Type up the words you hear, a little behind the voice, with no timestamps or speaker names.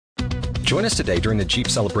Join us today during the Jeep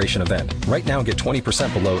Celebration event. Right now, get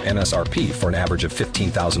 20% below MSRP for an average of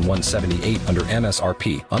 $15,178 under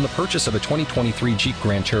MSRP on the purchase of a 2023 Jeep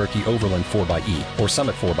Grand Cherokee Overland 4xE or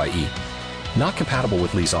Summit 4xE. Not compatible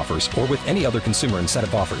with lease offers or with any other consumer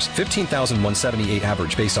incentive offers. $15,178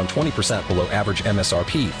 average based on 20% below average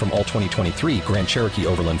MSRP from all 2023 Grand Cherokee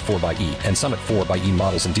Overland 4xE and Summit 4xE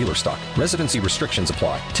models in dealer stock. Residency restrictions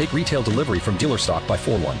apply. Take retail delivery from dealer stock by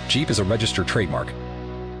 4/1. Jeep is a registered trademark.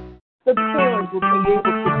 The parents will be able to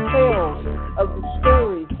tell of the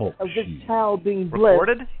story of this child being blessed,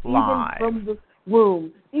 even from the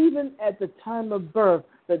womb, even at the time of birth,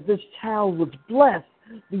 that this child was blessed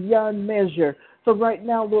beyond measure. So right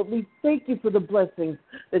now, Lord, we thank you for the blessings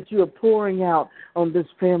that you are pouring out on this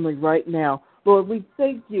family right now. Lord, we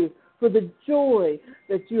thank you for the joy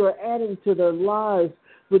that you are adding to their lives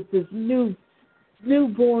with this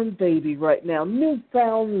newborn baby right now,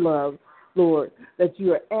 newfound love, Lord, that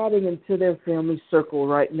you are adding into their family circle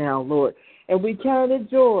right now, Lord. And we count it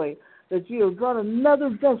joy that you have brought another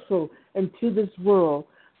vessel into this world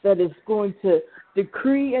that is going to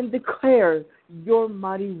decree and declare your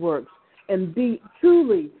mighty works and be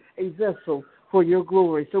truly a vessel for your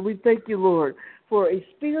glory. So we thank you, Lord, for a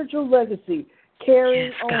spiritual legacy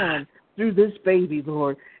carrying on through this baby,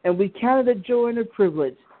 Lord. And we count it a joy and a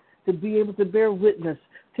privilege to be able to bear witness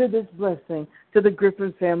to this blessing to the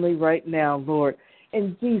Griffin family right now, Lord.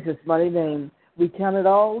 In Jesus' mighty name, we count it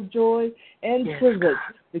all joy and privilege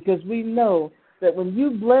because we know that when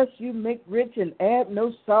you bless, you make rich and add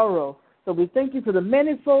no sorrow. So we thank you for the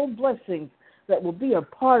manifold blessings that will be a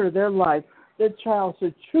part of their life. Their child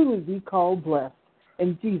should truly be called blessed.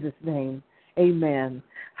 In Jesus' name, amen.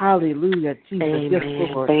 Hallelujah, Jesus. Amen. Yes,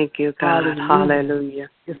 Lord. Thank you, God. Hallelujah.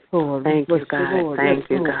 Yes, Lord. Thank you, God. Lord. Thank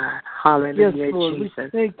you, God. Hallelujah, yes, Lord. Jesus. We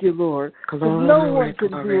thank you, Lord. Glory, no one can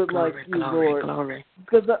glory, do it glory, like you, glory, Lord. Glory.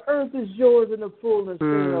 Because the earth is yours and the fullness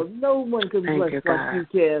thereof. No one can bless you, like you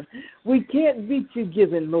can. We can't beat you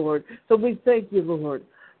giving, Lord. So we thank you, Lord,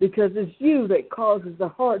 because it's you that causes the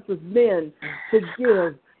hearts of men to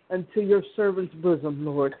give unto your servant's bosom,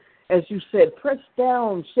 Lord. As you said, pressed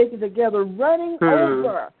down, shaken together, running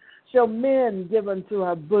over, shall men give unto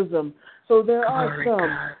our bosom. So there are some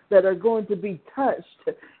that are going to be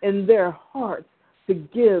touched in their hearts to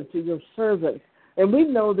give to your servants. And we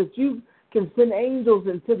know that you can send angels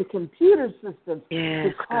into the computer systems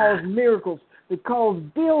to cause miracles, to cause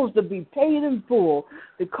bills to be paid in full,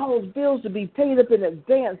 to cause bills to be paid up in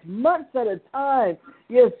advance, months at a time.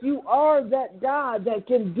 Yes, you are that God that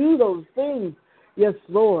can do those things. Yes,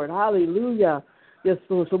 Lord. Hallelujah. Yes,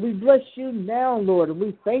 Lord. So we bless you now, Lord, and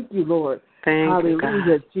we thank you, Lord.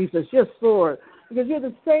 Hallelujah, Jesus. Yes, Lord. Because you're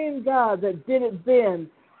the same God that did it then,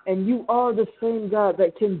 and you are the same God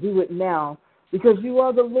that can do it now. Because you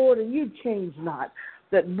are the Lord and you change not.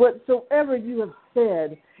 That whatsoever you have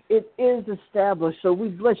said, it is established. So we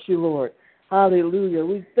bless you, Lord. Hallelujah.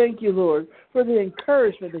 We thank you, Lord, for the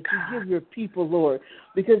encouragement that you give your people, Lord.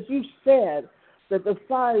 Because you said that the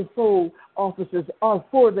fivefold offices are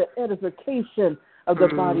for the edification of the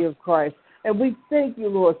body of Christ. And we thank you,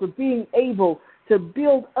 Lord, for being able to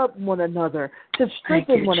build up one another, to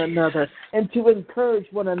strengthen one another, and to encourage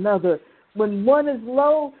one another. When one is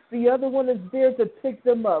low, the other one is there to pick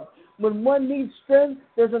them up. When one needs strength,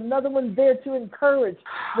 there's another one there to encourage.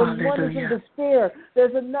 When one is in despair,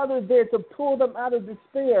 there's another there to pull them out of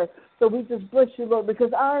despair. So we just bless you, Lord,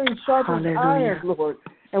 because iron sharpens iron, Lord.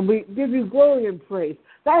 And we give you glory and praise.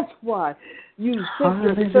 That's why you sent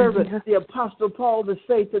your servant, the Apostle Paul, to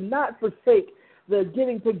say to not forsake the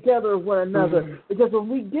getting together of one another. Because when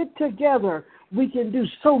we get together, we can do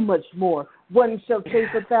so much more. One shall chase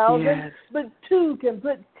 1,000, but two can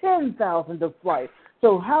put 10,000 to flight.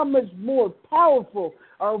 So how much more powerful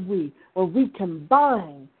are we when we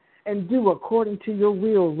combine and do according to your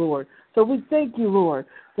will, Lord? So we thank you, Lord,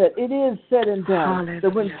 that it is said and done,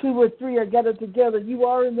 that when 2 or 3 are gathered together, you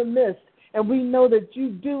are in the midst. And we know that you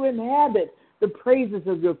do inhabit the praises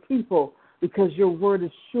of your people because your word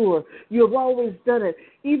is sure. You have always done it,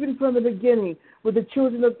 even from the beginning with the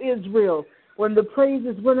children of Israel. When the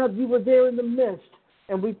praises went up, you were there in the midst.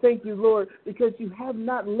 And we thank you, Lord, because you have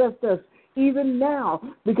not left us even now,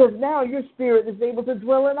 because now your spirit is able to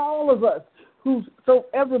dwell in all of us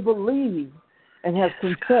whosoever believe and have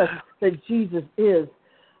confessed that Jesus is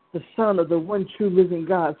the Son of the one true living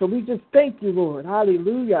God. So we just thank you, Lord.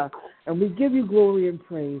 Hallelujah. And we give you glory and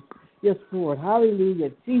praise. Yes, Lord. Hallelujah.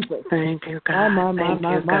 Jesus. Thank you, God. Thank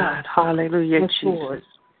you, God. Hallelujah, yes, Jesus. Lord.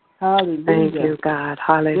 Hallelujah. Thank you, God.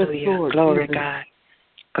 Hallelujah. Yes, Lord. Glory, Jesus. God.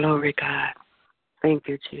 Glory, God. Thank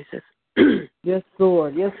you, Jesus. Yes,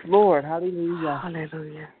 Lord. Yes, Lord. Hallelujah.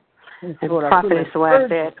 Hallelujah. Yes, And Lord, Prophetess, so I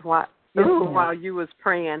said, Yes, While you was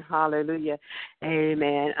praying, hallelujah,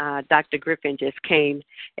 amen. Dr. Griffin just came,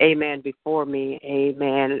 amen, before me,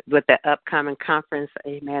 amen, with the upcoming conference,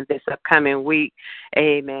 amen, this upcoming week,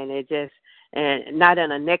 amen. It just, and not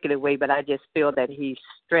in a negative way, but I just feel that he's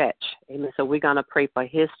stretched. Amen. So we're going to pray for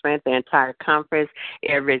his strength, the entire conference,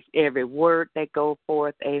 every word that go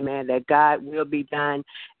forth, amen, that God will be done,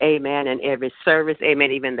 amen, in every service,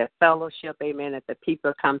 amen, even the fellowship, amen, that the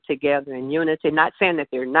people come together in unity. Not saying that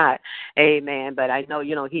they're not, amen, but I know,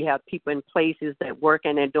 he have people in places that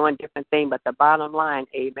working and doing different things, but the bottom line,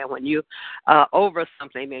 amen, when you over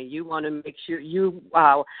something, amen, you want to make sure you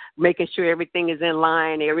making sure everything is in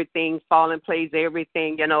line, everything's falling place,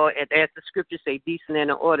 everything, as the scriptures say, decent and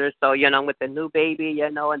in order. So, with the new baby,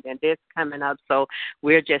 and then this coming up. So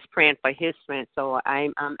we're just praying for his strength. So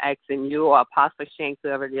I'm asking you or Apostle Shanks,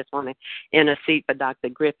 whoever just want to intercede for Dr.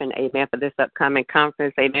 Griffin, amen, for this upcoming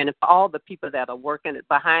conference, amen. And for all the people that are working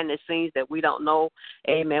behind the scenes that we don't know,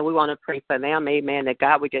 amen, we want to pray for them, amen, that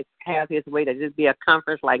God would just have his way, that this be a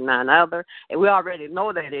conference like none other. And we already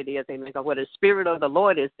know that it is, amen, because where the Spirit of the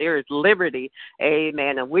Lord is, there is liberty,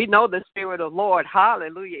 amen. And we know the Spirit of the Lord,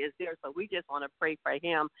 hallelujah, is there. So we just want to pray for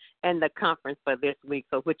him and the conference for this week.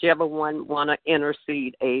 So whichever one want to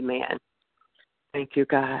intercede, amen. Thank you,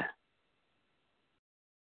 God.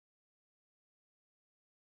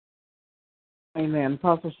 Amen.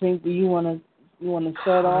 Apostle Shank, do you want to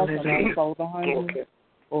start off and I'll follow behind you?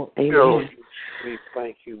 Okay. Amen. We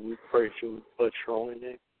thank you. We praise you. We bless your holy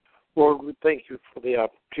name. Lord, we thank you for the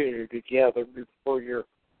opportunity to gather before your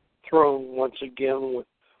throne once again with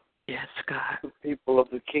yes, God, the people of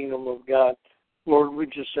the kingdom of God. Lord, we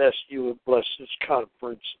just ask you to bless this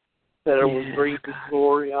conference, that it would bring you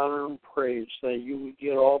glory, honor, and praise, that you would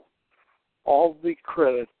get all the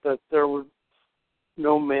credit, that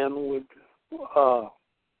no man would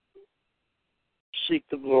seek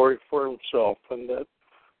the glory for himself, and that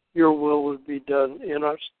your will would be done in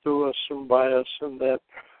us, through us, and by us, and that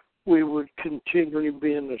we would continually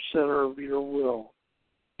be in the center of your will,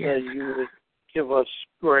 that you would give us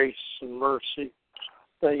grace and mercy,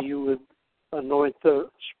 that you would anoint the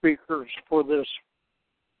speakers for this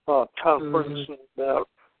conference, and that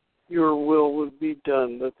your will would be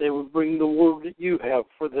done, that they would bring the word that you have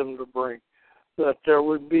for them to bring, that there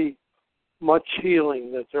would be much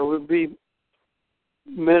healing, that there would be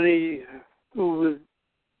many who would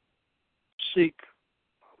seek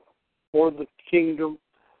for the kingdom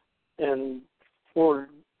and for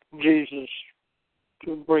Jesus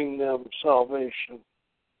to bring them salvation.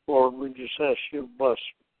 Lord, we just ask you to bless,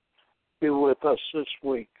 be with us this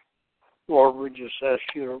week. Lord, we just ask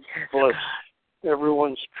you to bless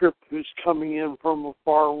everyone's trip who's coming in from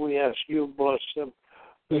afar. We ask you to bless them,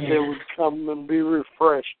 that they would come and be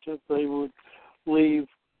refreshed, that they would leave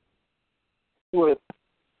with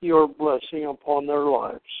your blessing upon their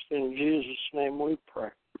lives. In Jesus' name we pray.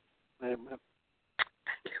 Amen. Thank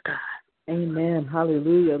you, God. Amen.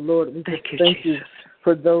 Hallelujah. Lord, we just thank you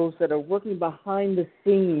for those that are working behind the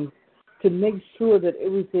scenes to make sure that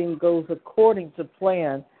everything goes according to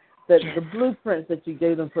plan, that the blueprints that you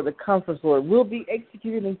gave them for the conference, Lord, will be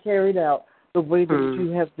executed and carried out the way that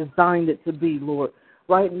you have designed it to be, Lord.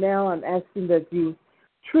 Right now, I'm asking that you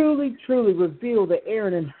truly, truly reveal the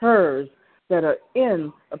Aaron and hers that are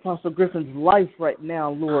in Apostle Griffin's life right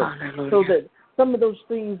now, Lord, so that some of those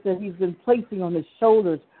things that he's been placing on his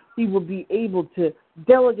shoulders, he will be able to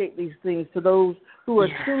delegate these things to those who are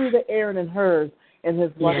truly the Aaron and hers in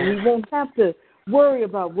his life. And he won't have to worry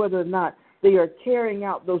about whether or not they are carrying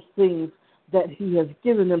out those things that he has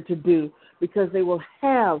given them to do, because they will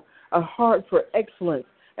have a heart for excellence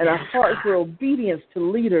and a heart for obedience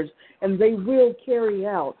to leaders, and they will carry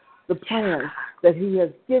out the plans that he has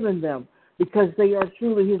given them, because they are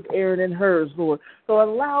truly his Aaron and hers, Lord. So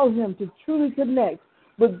allow him to truly connect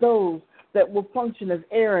with those that will function as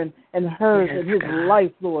Aaron and hers in his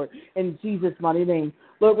life, Lord, in Jesus' mighty name.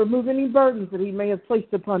 Lord, remove any burdens that he may have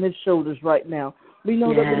placed upon his shoulders right now. We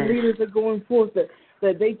know that the leaders are going forth,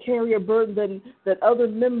 that they carry a burden that other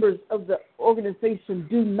members of the organization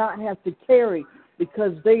do not have to carry,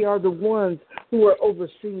 because they are the ones who are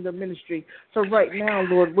overseeing the ministry. So right now,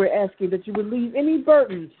 Lord, we're asking that you relieve any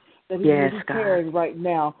burdens that he may be carrying right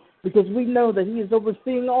now, because we know that he is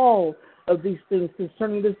overseeing all of these things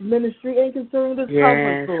concerning this ministry and concerning this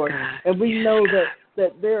conference, Lord. And we know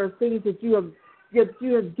that there are things that you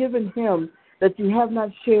have given him that you have not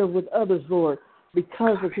shared with others, Lord,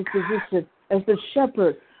 because of his position as the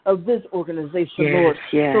shepherd of this organization, Lord.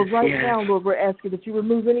 So right now, Lord, we're asking that you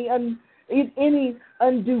remove any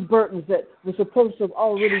undue burdens that were supposed to have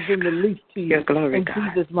already been released to you in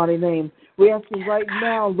Jesus' mighty name. We're asking right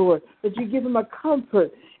now, Lord, that you give him a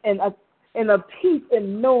comfort and a peace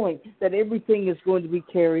in knowing that everything is going to be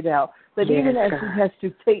carried out. That even as he has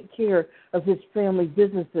to take care of his family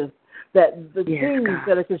businesses, that the things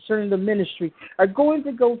that are concerning the ministry are going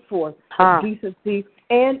to go forth in decency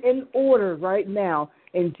and in order right now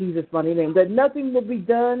in Jesus' mighty name. That nothing will be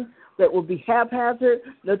done that will be haphazard,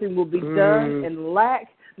 nothing will be done in lack,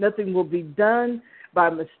 nothing will be done by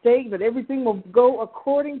mistake, but everything will go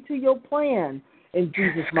according to your plan in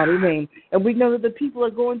Jesus' mighty name. And we know that the people are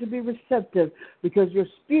going to be receptive because your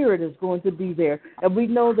spirit is going to be there. And we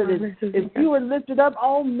know that if you are lifted up,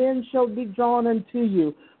 all men shall be drawn unto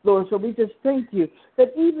you, Lord. So we just thank you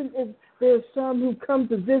that even if there's some who come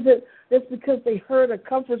to visit just because they heard a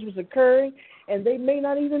conference was occurring and they may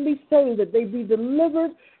not even be saved, that they be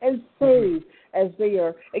delivered and saved as they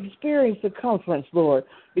are experiencing the conference, Lord,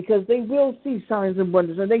 because they will see signs and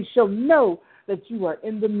wonders and they shall know that you are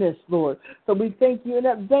in the midst, Lord. So we thank you in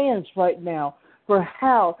advance right now for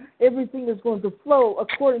how everything is going to flow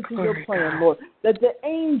according to your plan, Lord, that the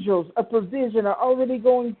angels of provision are already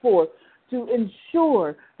going forth to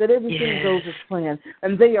ensure that everything goes as planned.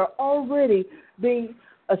 And they are already being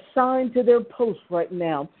assigned to their posts right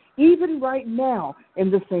now, even right now in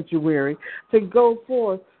the sanctuary, to go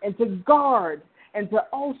forth and to guard and to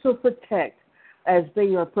also protect as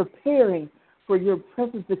they are preparing for your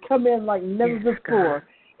presence to come in like never before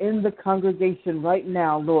in the congregation right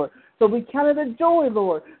now, Lord. So we count it a joy,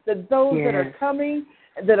 Lord, that those that are coming,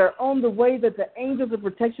 that are on the way, that the angels of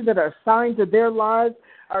protection that are assigned to their lives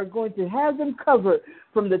are going to have them covered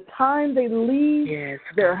from the time they leave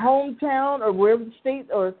their hometown or wherever state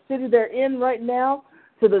or city they're in right now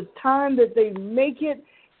to the time that they make it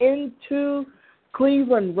into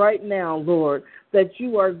Cleveland right now, Lord, that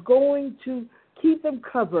you are going to keep them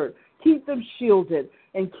covered, keep them shielded,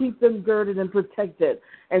 and keep them girded and protected,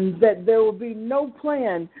 and that there will be no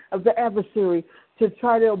plan of the adversary to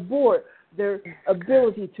try to abort their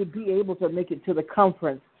ability to be able to make it to the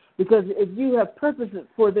conference. Because if you have purposes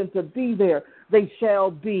for them to be there, they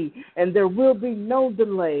shall be. And there will be no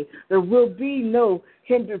delay. There will be no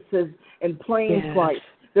hindrances in plane flight.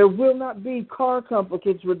 There will not be car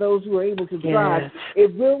complications for those who are able to drive.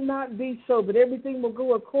 It will not be so, but everything will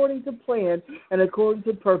go according to plan and according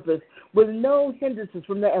to purpose with no hindrances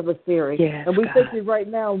from the adversary. And we thank you right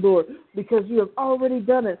now, Lord, because you have already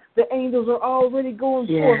done it. The angels are already going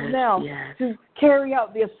forth now to carry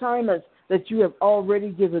out the assignments that you have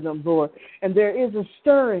already given them, Lord. And there is a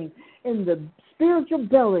stirring in the spiritual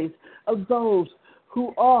bellies of those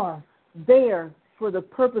who are there for the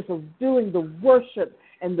purpose of doing the worship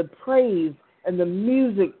and the praise and the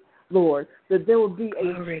music, Lord, that there will be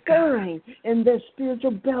a stirring in their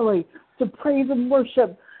spiritual belly to praise and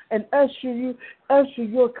worship and usher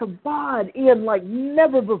your kabod in like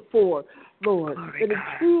never before, Lord. That it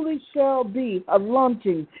truly shall be a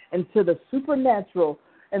launching into the supernatural.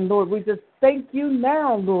 And, Lord, we just thank you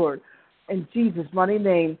now, Lord, in Jesus' mighty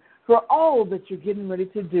name, for all that you're getting ready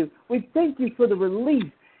to do. We thank you for the release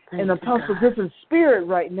in Apostle Griffin's spirit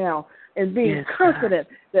right now and being confident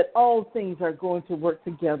that all things are going to work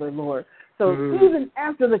together, Lord. So even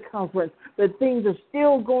after the conference, that things are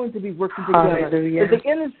still going to be working together. That the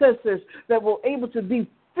intercessors that will able to be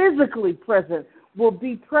physically present will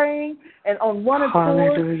be praying and on one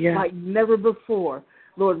accord like never before.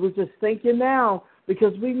 Lord, we just thank you now,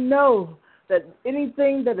 because we know that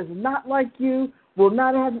anything that is not like you will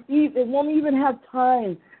not have, it won't even have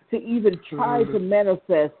time to even try to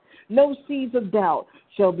manifest. No seeds of doubt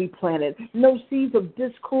shall be planted. No seeds of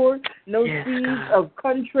discord. No seeds of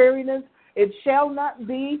contrariness. It shall not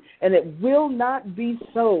be, and it will not be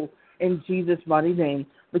so in Jesus' mighty name.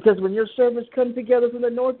 Because when your servants come together from the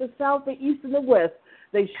north, the south, the east, and the west,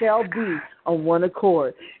 they shall be on one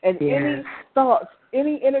accord. And any thoughts,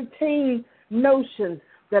 any entertaining notions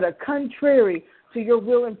that are contrary to your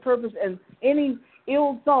will and purpose, and any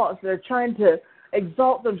ill thoughts that are trying to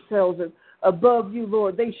exalt themselves above you,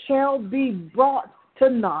 Lord, they shall be brought to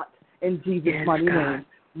naught in Jesus' mighty name,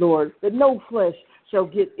 Lord, that no flesh shall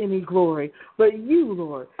get any glory, but you,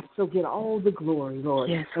 Lord, shall get all the glory, Lord.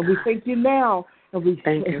 And we thank you now, and we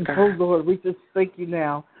thank you, oh, Lord, we just thank you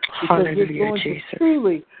now, because you're going to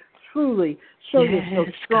truly, truly show yourself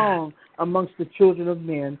strong amongst the children of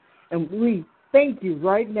men. And we thank you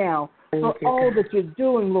right now for all that you're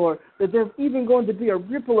doing, Lord, that there's even going to be a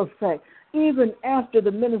ripple effect even after the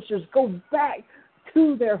ministers go back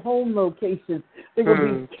to their home locations. They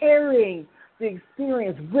will be carrying the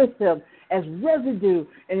experience with them as residue,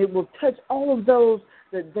 and it will touch all of those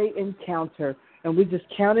that they encounter. And we just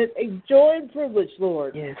count it a joy and privilege,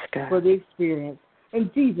 Lord, for the experience. In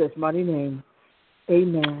Jesus' mighty name,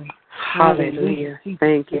 amen. Hallelujah.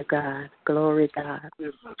 Thank you, God. Glory, God.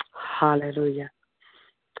 Hallelujah.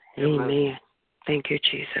 Amen. Thank you,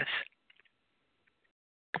 Jesus.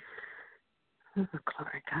 Oh,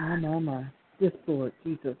 glory, God. My. Yes, Lord,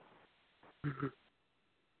 Jesus.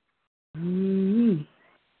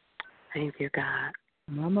 Thank you, God.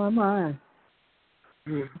 My.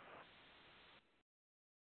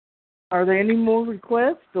 Are there any more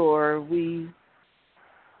requests, or are we?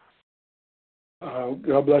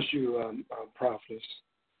 God bless you, prophetess.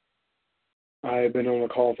 I've been on the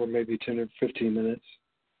call for maybe 10 or 15 minutes.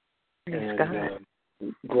 Praise and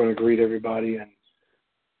going to greet everybody.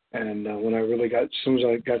 And when I really got, as soon as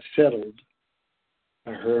I got settled,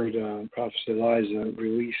 I heard Prophet Eliza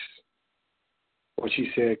release what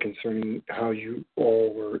she said concerning how you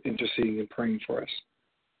all were interceding and praying for us.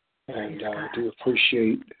 And I do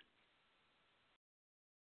appreciate.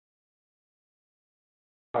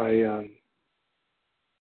 I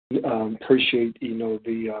appreciate,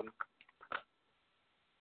 the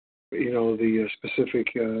specific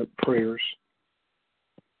prayers.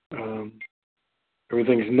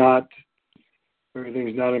 Everything's not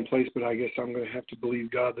in place, but I guess I'm going to have to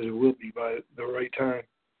believe God that it will be by the right time.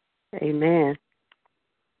 Amen.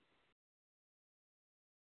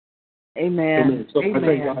 Amen. So Amen. I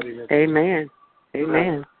thank God. Amen.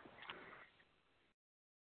 Amen.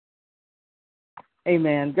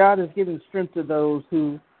 Amen. God is giving strength to those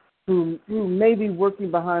who may be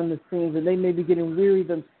working behind the scenes and they may be getting weary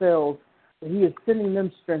themselves. But He is sending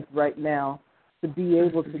them strength right now to be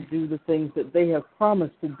able to do the things that they have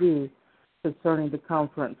promised to do concerning the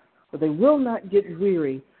conference. But they will not get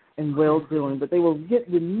weary in well-doing, but they will get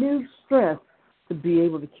renewed strength to be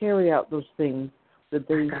able to carry out those things that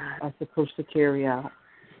they are supposed to carry out.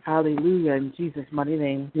 Hallelujah, in Jesus' mighty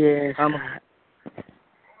name. Yes.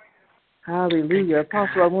 Hallelujah.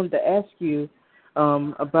 Apostle, I wanted to ask you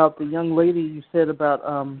about the young lady you said about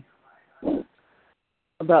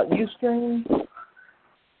Ustream.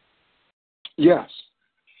 Yes.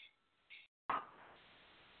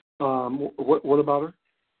 What about her?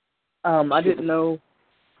 I didn't know.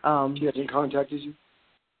 She hasn't contacted you?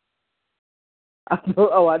 I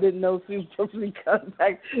didn't know she was supposed to be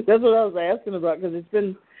contacted. That's what I was asking about, because it's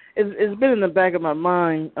been in the back of my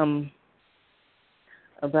mind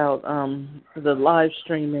about the live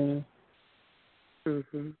streaming.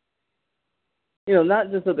 Mm-hmm.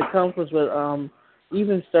 Not just at the conference, but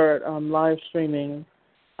even start live streaming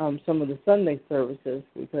some of the Sunday services,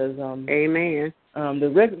 because Amen.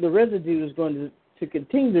 The residue is going to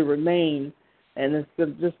continue to remain, and it's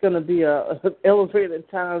just going to be a elevated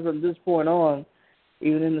time from this point on,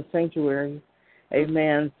 even in the sanctuary.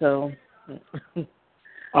 Amen. So,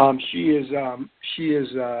 she is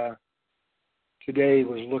today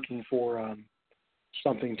was looking for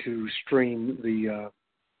something to stream the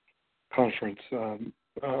conference.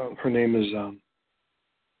 Her name is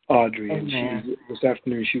Audrey, Amen. and this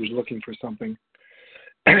afternoon she was looking for something,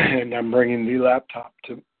 and I'm bringing the laptop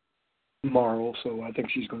tomorrow, so I think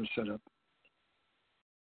she's going to set up.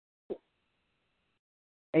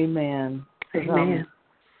 Amen. Amen.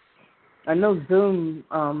 I know Zoom,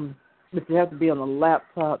 if you have to be on a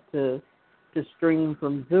laptop to stream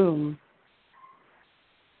from Zoom,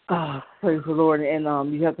 praise the Lord,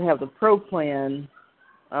 and you have to have the pro plan.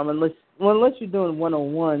 Unless you're doing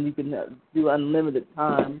 101, you can do unlimited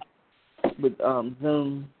time with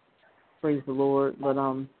Zoom. Praise the Lord. But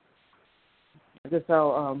I guess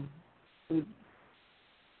I'll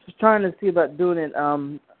just trying to see about doing it.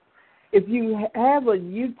 If you have a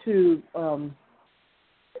YouTube,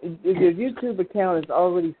 if your YouTube account is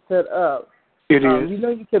already set up, It is.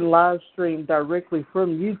 you can live stream directly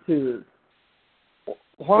from YouTube.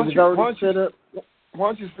 Why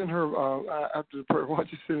don't you send her after the prayer? Why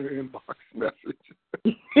don't you send her an inbox message?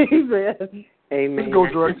 Amen. Amen.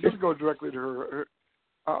 Just go directly to her.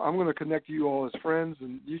 I'm going to connect you all as friends,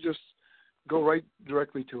 and you just go right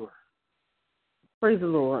directly to her. Praise the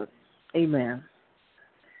Lord. Amen.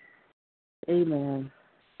 Amen.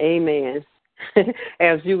 Amen.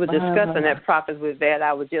 As you were discussing that, prophet, with that,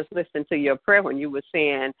 I was just listening to your prayer when you were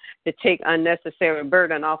saying to take unnecessary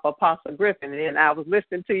burden off Apostle Griffin, and I was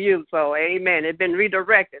listening to you. So, amen. It's been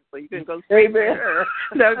redirected, so you can go straight to her.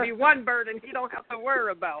 There would be one burden he don't have to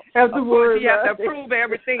worry about. Of course, he has to prove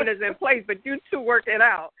everything is in place, but you two work it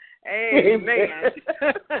out. Amen.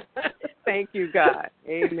 Thank you, God.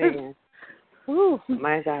 Amen. Ooh,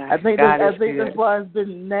 my God. I think that's why it's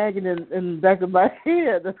been nagging in the back of my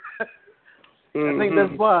head. I think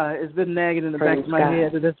that's why it's been nagging in the back of my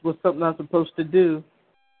head, that that's something I'm supposed to do.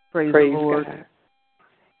 Praise the Lord. God.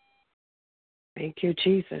 Thank you,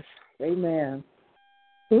 Jesus. Amen.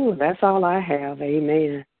 Ooh, that's all I have.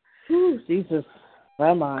 Amen. Ooh, Jesus,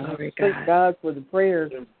 my mind. Thank God for the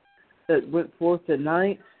prayers that went forth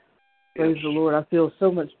tonight. Praise the Lord. I feel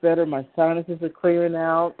so much better. My sinuses are clearing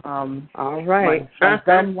out. All right. My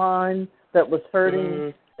gum line that was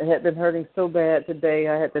hurting, it had been hurting so bad today.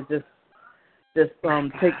 I had to just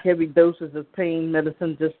take heavy doses of pain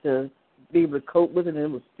medicine just to be able to cope with it, and it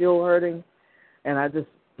was still hurting. And I just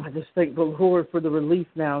thank the Lord for the relief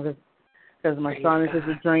now because my sinuses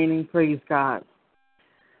are draining. Praise God.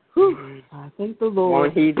 Whew. I thank the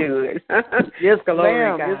Lord. Won't He do it? Yes, Glory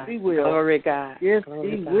ma'am. God. Yes, He will. Glory God. Yes,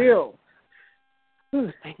 Glory He God. will.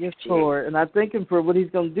 Thank Yes, you, Lord. And I thank Him for what He's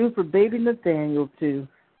going to do for baby Nathaniel, too.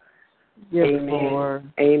 Yes, Amen.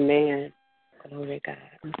 Lord. Amen. Glory God.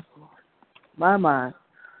 Yes, Lord. My.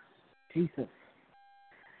 Jesus.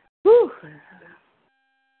 Whew.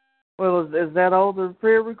 Well, is that all the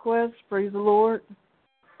prayer requests? Praise the Lord.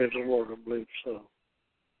 Praise the Lord, I believe so.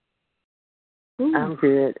 Ooh. I'm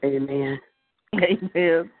good. Amen.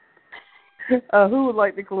 Amen. Who would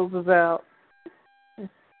like to close us out?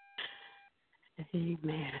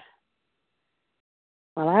 Amen.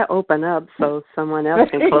 Well, I open up so someone else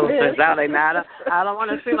can close us out. Amen. I don't want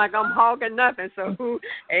to seem like I'm hogging nothing. So,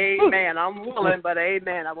 amen. I'm willing, but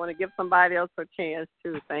amen. I want to give somebody else a chance,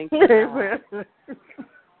 too. Thank you. Amen.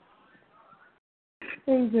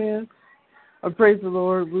 Amen. Praise the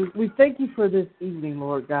Lord. We thank you for this evening,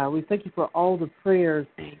 Lord God. We thank you for all the prayers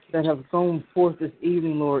that have gone forth this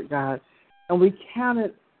evening, Lord God. And we count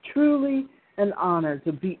it truly an honor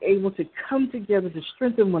to be able to come together to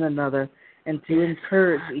strengthen one another and to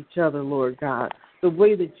encourage each other, Lord God, the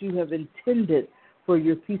way that you have intended for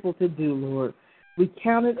your people to do, Lord. We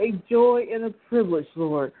count it a joy and a privilege,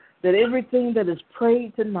 Lord, that everything that is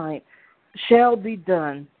prayed tonight shall be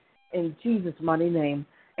done in Jesus' mighty name.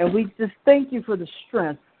 And we just thank you for the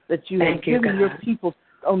strength that you have given your people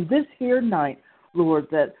on this here night, Lord,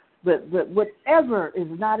 that whatever is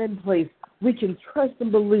not in place, we can trust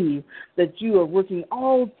and believe that you are working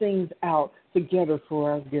all things out together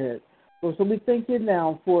for our good. Lord, so we thank you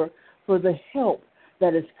now for the help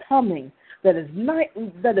that is coming, that is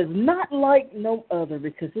not like no other,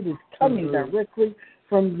 because it is coming directly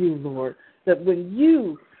from you, Lord. That when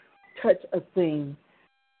you touch a thing,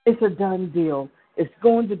 it's a done deal. It's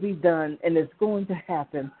going to be done, and it's going to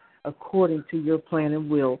happen according to your plan and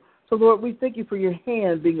will. So, Lord, we thank you for your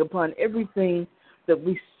hand being upon everything that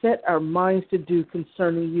we set our minds to do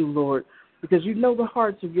concerning you, Lord, because you know the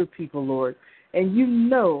hearts of your people, Lord, and you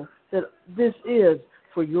know that this is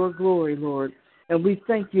for your glory, Lord. And we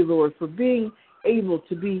thank you, Lord, for being able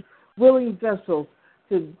to be willing vessels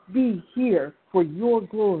to be here for your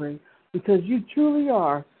glory, because you truly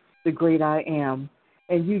are the great I am,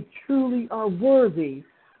 and you truly are worthy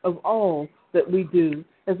of all that we do.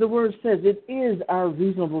 As the word says, it is our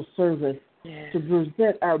reasonable service to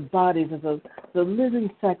present our bodies as the living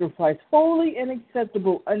sacrifice, holy and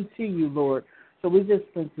acceptable unto you, Lord. So we just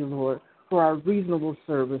thank you, Lord, for our reasonable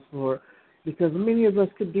service, Lord, because many of us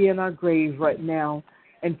could be in our graves right now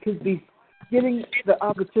and could be getting the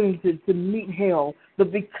opportunity to meet hell,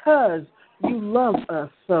 but because you love us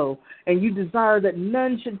so and you desire that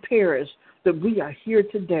none should perish, that we are here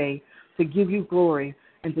today to give you glory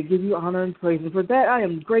and to give you honor and praise. And for that, I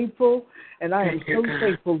am grateful, and I am so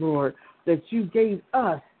thankful, Lord, that you gave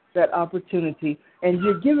us that opportunity, and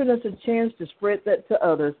you're giving us a chance to spread that to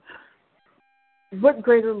others. What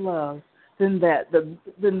greater love than that,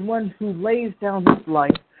 than one who lays down his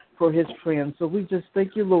life for his friends? So we just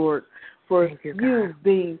thank you, Lord, for you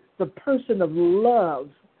being the person of love,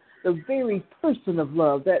 the very person of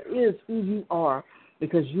love. That is who you are,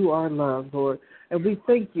 because you are love, Lord. And we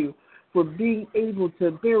thank you for being able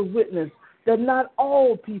to bear witness that not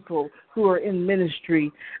all people who are in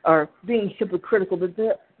ministry are being hypocritical, but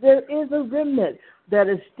there is a remnant that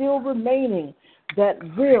is still remaining that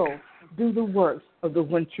will do the works of the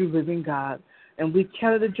one true living God. And we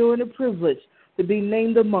count it a joy and a privilege to be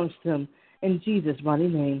named amongst them in Jesus' mighty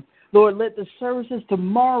name. Lord, let the services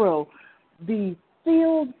tomorrow be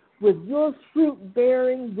filled with your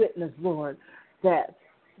fruit-bearing witness, Lord, that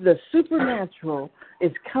the supernatural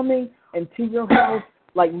is coming into your house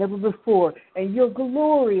like never before, and your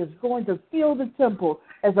glory is going to fill the temple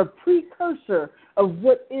as a precursor of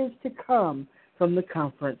what is to come from the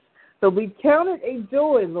conference. So we count it a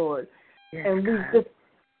joy, Lord, and we just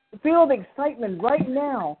feel the excitement right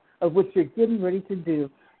now of what you're getting ready to do,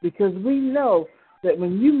 because we know that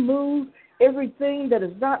when you move, everything that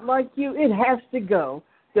is not like you, it has to go,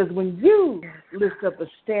 because when you lift up a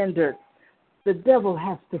standard, the devil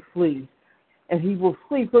has to flee, and he will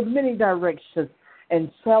flee from many directions and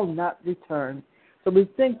shall not return. So we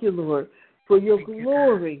thank you, Lord, for your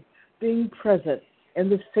glory being present in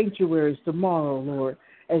the sanctuaries tomorrow, Lord,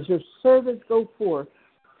 as your servants go forth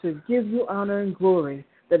to give you honor and glory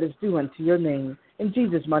that is due unto your name. In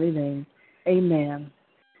Jesus' mighty name, amen.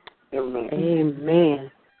 Amen.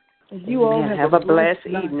 Amen. You all have a blessed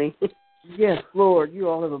evening. Yes, Lord. You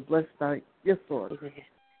all have a blessed night. Yes, Lord.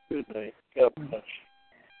 Good night. God bless.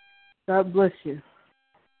 God bless you.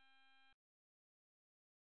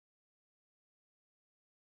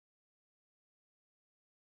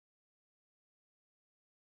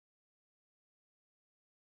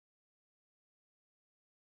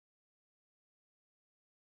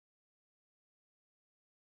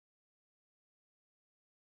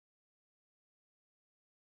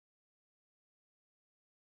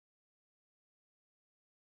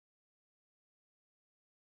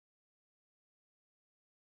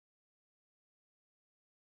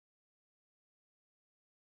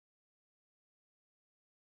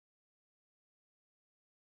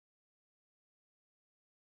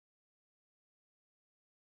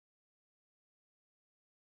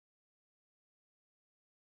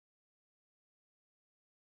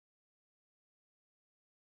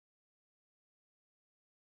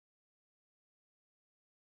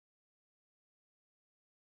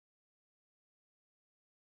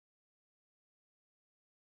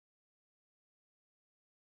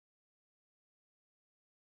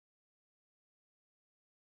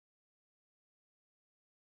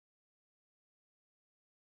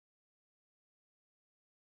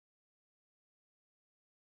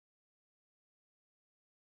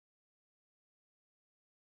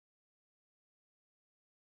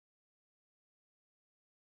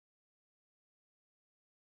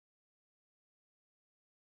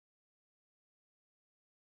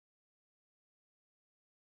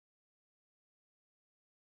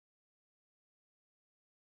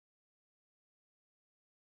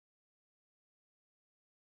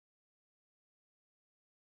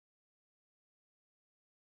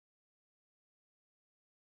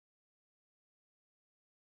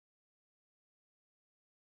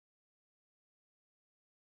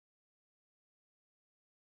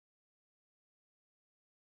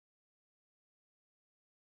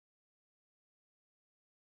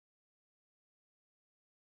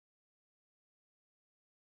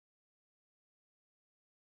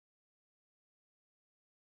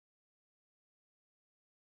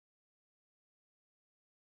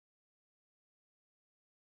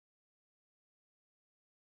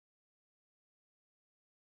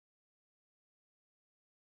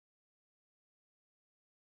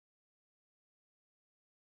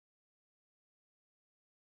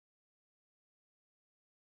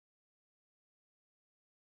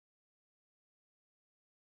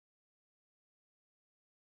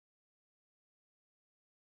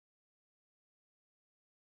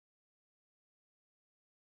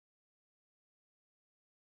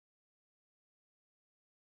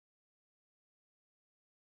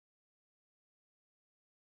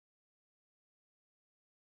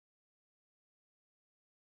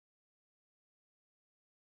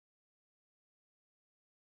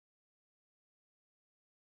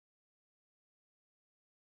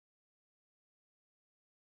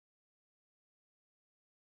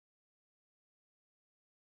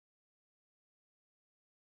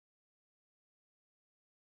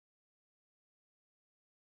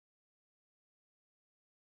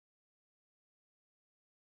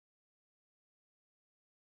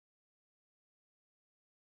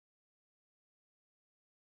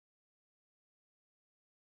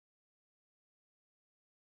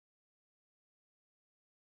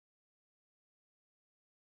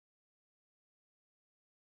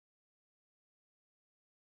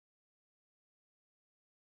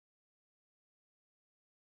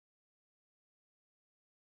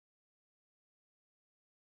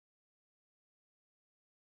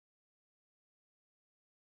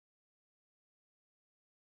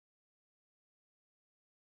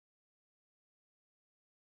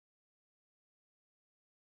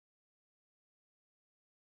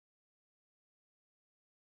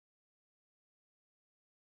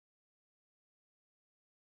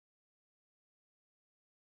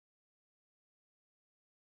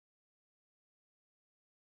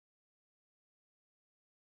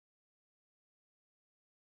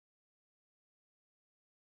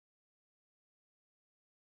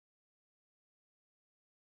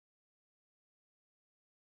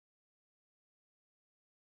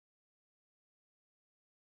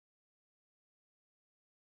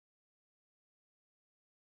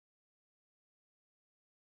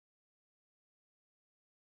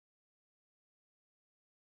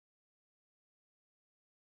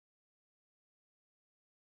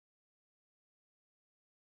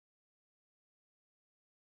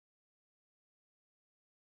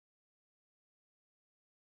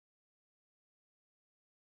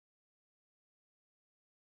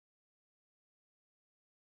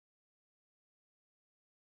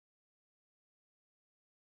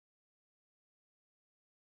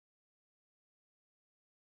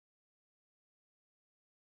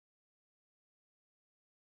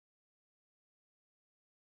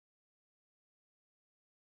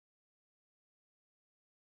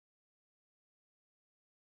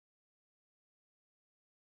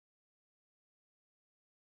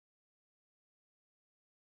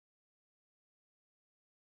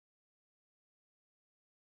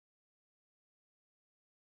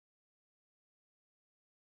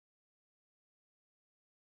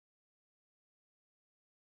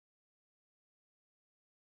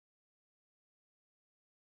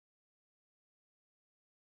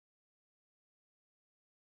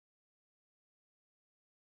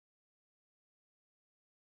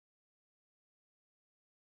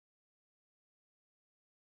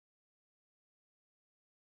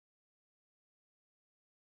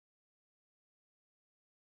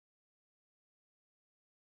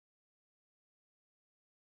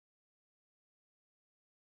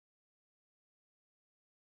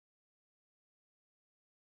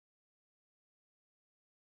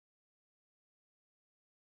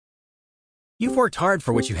 You've worked hard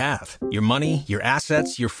for what you have. Your money, your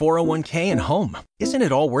assets, your 401k, and home. Isn't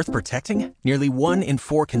it all worth protecting? Nearly 1 in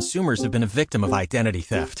 4 consumers have been a victim of identity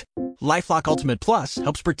theft. LifeLock Ultimate Plus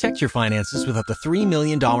helps protect your finances with up to $3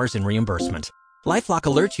 million in reimbursement. LifeLock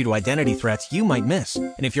alerts you to identity threats you might miss.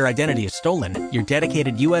 And if your identity is stolen, your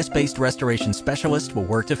dedicated U.S.-based restoration specialist will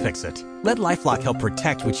work to fix it. Let LifeLock help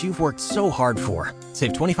protect what you've worked so hard for.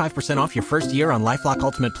 Save 25% off your first year on LifeLock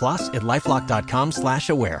Ultimate Plus at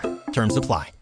LifeLock.com/aware. Terms apply.